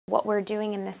What we're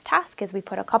doing in this task is we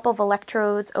put a couple of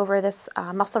electrodes over this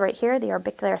muscle right here, the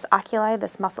orbicularis oculi,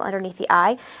 this muscle underneath the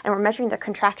eye, and we're measuring the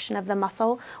contraction of the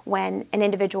muscle when an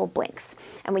individual blinks.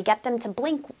 And we get them to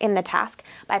blink in the task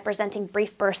by presenting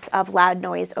brief bursts of loud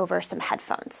noise over some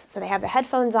headphones. So they have their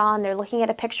headphones on, they're looking at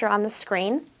a picture on the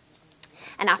screen,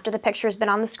 and after the picture has been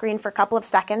on the screen for a couple of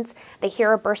seconds, they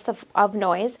hear a burst of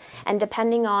noise, and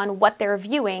depending on what they're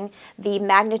viewing, the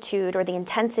magnitude or the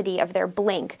intensity of their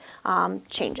blink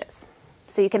changes.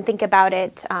 So you can think about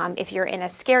it, if you're in a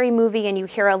scary movie and you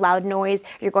hear a loud noise,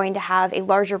 you're going to have a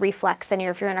larger reflex than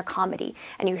if you're in a comedy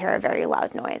and you hear a very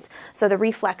loud noise. So the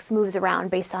reflex moves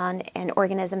around based on an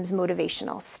organism's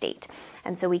motivational state.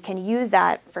 And so we can use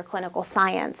that for clinical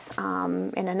science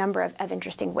in a number of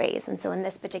interesting ways. And so in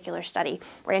this particular study,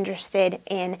 we're interested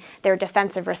in their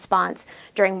defensive response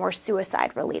during more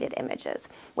suicide-related images,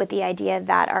 with the idea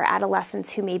that our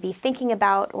adolescents who may be thinking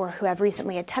about or who have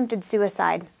recently attempted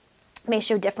suicide may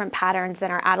show different patterns than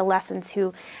our adolescents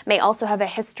who may also have a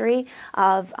history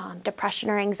of depression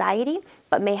or anxiety,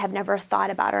 but may have never thought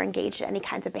about or engaged in any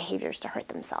kinds of behaviors to hurt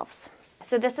themselves.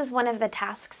 So this is one of the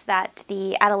tasks that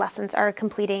the adolescents are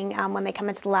completing when they come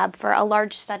into the lab for a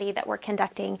large study that we're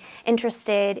conducting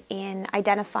interested in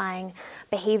identifying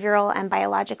behavioral and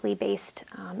biologically based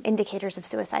indicators of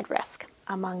suicide risk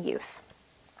among youth.